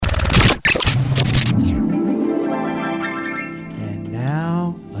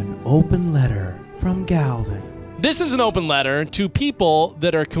open letter from Galvin. This is an open letter to people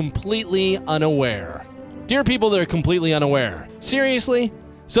that are completely unaware. Dear people that are completely unaware. Seriously?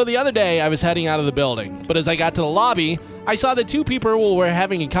 So the other day I was heading out of the building, but as I got to the lobby, I saw that two people were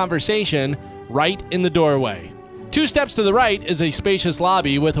having a conversation right in the doorway. 2 steps to the right is a spacious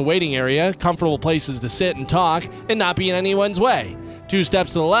lobby with a waiting area, comfortable places to sit and talk, and not be in anyone's way. 2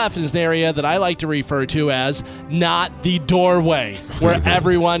 steps to the left is an area that I like to refer to as not the doorway, where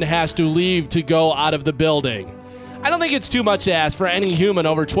everyone has to leave to go out of the building. I don't think it's too much to ask for any human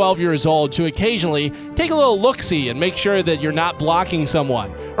over 12 years old to occasionally take a little look-see and make sure that you're not blocking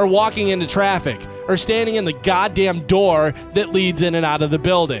someone, or walking into traffic, or standing in the goddamn door that leads in and out of the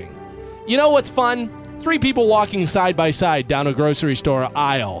building. You know what's fun? 3 people walking side by side down a grocery store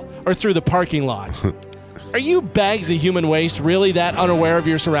aisle, or through the parking lot. Are you bags of human waste really that unaware of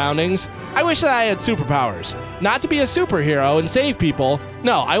your surroundings? I wish that I had superpowers. Not to be a superhero and save people.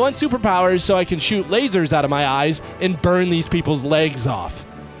 No, I want superpowers so I can shoot lasers out of my eyes and burn these people's legs off.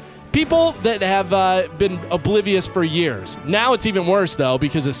 People that have been oblivious for years. Now it's even worse, though,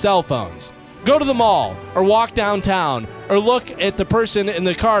 because of cell phones. Go to the mall, or walk downtown, or look at the person in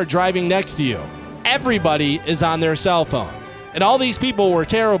the car driving next to you. Everybody is on their cell phone. And all these people were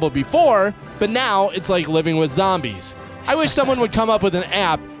terrible before, but now it's like living with zombies. I wish someone would come up with an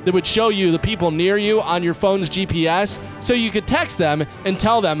app that would show you the people near you on your phone's GPS so you could text them and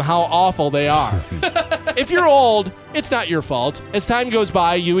tell them how awful they are. If you're old, it's not your fault. As time goes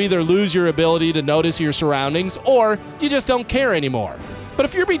by, you either lose your ability to notice your surroundings or you just don't care anymore. But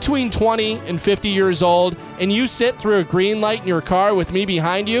if you're between 20 and 50 years old and you sit through a green light in your car with me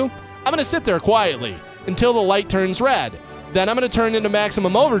behind you, I'm going to sit there quietly until the light turns red. Then I'm going to turn into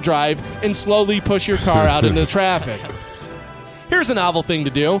maximum overdrive and slowly push your car out into traffic. Here's a novel thing to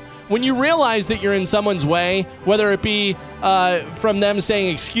do. When you realize that you're in someone's way, whether it be from them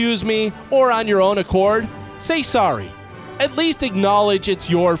saying excuse me or on your own accord, say sorry. At least acknowledge it's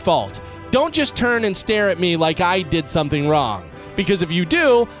your fault. Don't just turn and stare at me like I did something wrong. Because if you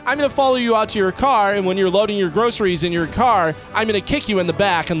do, I'm going to follow you out to your car, and when you're loading your groceries in your car, I'm going to kick you in the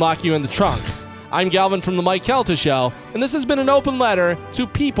back and lock you in the trunk. I'm Galvin from The Mike Calta Show, and this has been an open letter to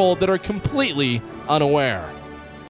people that are completely unaware.